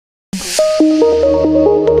Everyone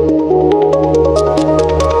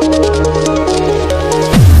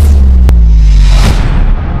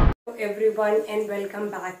and welcome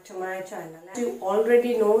back to my channel. As you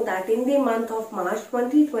already know that in the month of March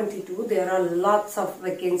 2022 there are lots of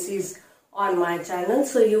vacancies on my channel,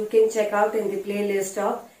 so you can check out in the playlist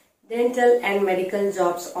of dental and medical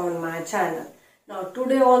jobs on my channel. Now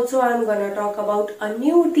today also I am gonna talk about a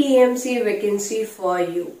new TMC vacancy for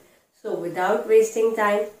you. So without wasting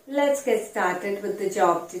time, let's get started with the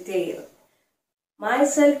job detail.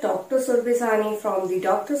 Myself, Dr. Surbhisani from the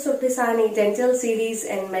Dr. Surbhisani Dental Series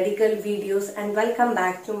and Medical Videos, and welcome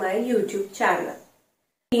back to my YouTube channel.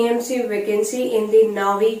 TMC vacancy in the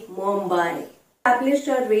Navi Mumbai. Established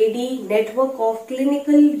a ready network of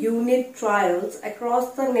clinical unit trials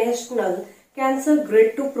across the national cancer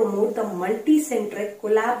grid to promote the multi-centric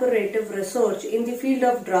collaborative research in the field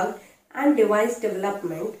of drug and device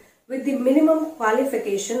development with the minimum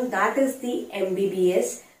qualification, that is the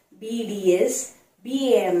MBBS, BDS,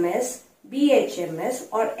 BAMS, BHMS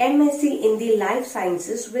or MSc in the life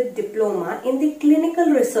sciences with diploma in the clinical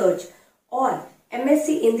research or MSc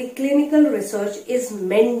in the clinical research is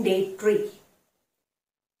mandatory.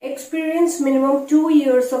 Experience, minimum 2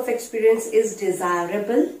 years of experience is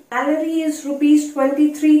desirable. Salary is rupees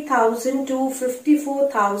 23,000 to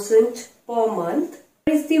 54,000 per month.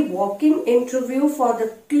 There is the walk-in interview for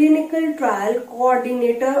the clinical trial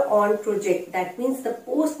coordinator on project. That means the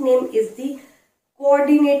post name is the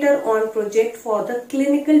coordinator on project for the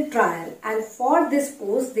clinical trial, and for this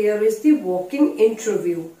post there is the walk-in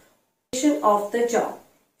interview of the job.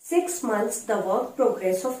 6 months the work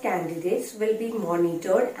progress of candidates will be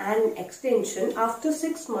monitored, and extension after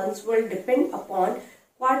 6 months will depend upon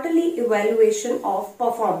quarterly evaluation of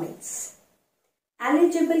performance.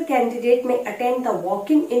 Eligible candidate may attend the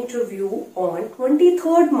walk-in interview on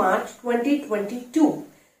 23rd March 2022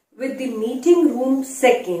 with the meeting room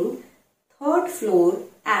 2nd, 3rd floor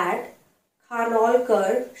at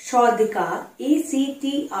Khanolkar, Shodhika,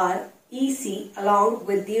 ACTR, EC, along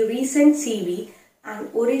with the recent CV and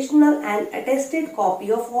original and attested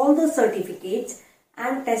copy of all the certificates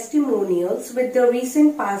and testimonials with the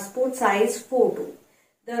recent passport size photo.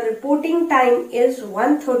 The reporting time is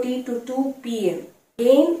 1:30 to 2 p.m.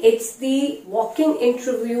 Again, it's the walk-in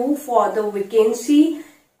interview for the vacancy.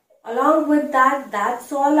 Along with that,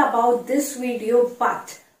 that's all about this video,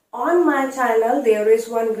 but on my channel there is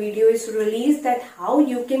one video is released that how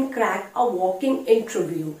you can crack a walk-in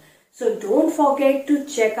interview. So don't forget to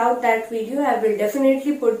check out that video. I will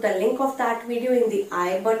definitely put the link of that video in the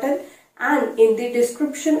I button and in the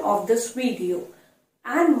description of this video.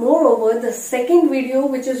 And moreover, the second video,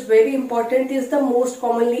 which is very important, is the most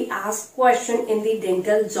commonly asked question in the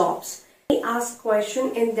dental jobs. Asked question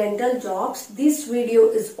in dental jobs. This video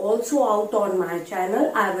is also out on my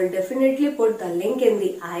channel. I will definitely put the link in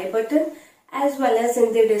the I button as well as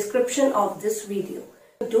in the description of this video.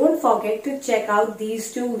 Don't forget to check out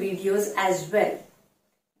these two videos as well.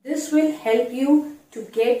 This will help you to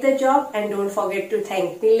get the job, and don't forget to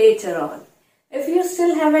thank me later on. If you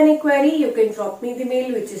still have any query, you can drop me the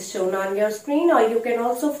mail which is shown on your screen, or you can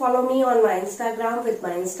also follow me on my Instagram with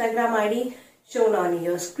my Instagram ID shown on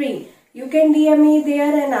your screen. You can DM me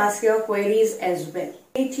there and ask your queries as well.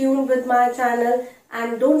 Stay tuned with my channel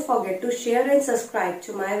and don't forget to share and subscribe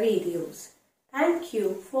to my videos. Thank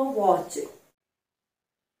you for watching.